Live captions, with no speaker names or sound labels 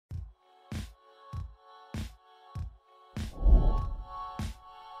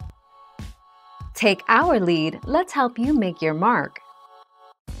Take our lead, let's help you make your mark.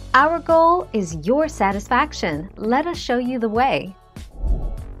 Our goal is your satisfaction. Let us show you the way.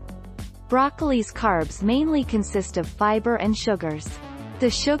 Broccoli's carbs mainly consist of fiber and sugars. The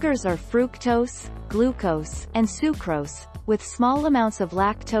sugars are fructose, glucose, and sucrose, with small amounts of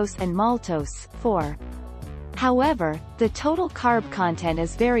lactose and maltose, 4. However, the total carb content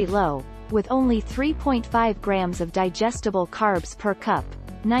is very low, with only 3.5 grams of digestible carbs per cup,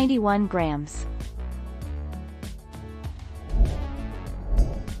 91 grams.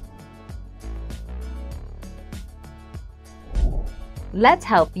 Let's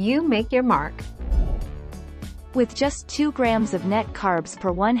help you make your mark. With just 2 grams of net carbs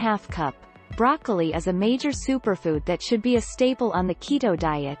per 1/2 cup, broccoli is a major superfood that should be a staple on the keto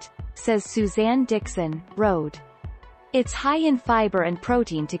diet, says Suzanne Dixon, Road. It's high in fiber and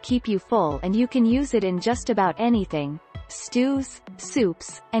protein to keep you full, and you can use it in just about anything: stews,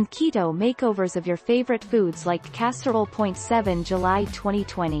 soups, and keto makeovers of your favorite foods like casserole. 7 July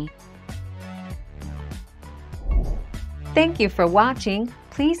 2020. Thank you for watching.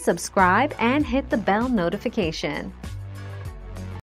 Please subscribe and hit the bell notification.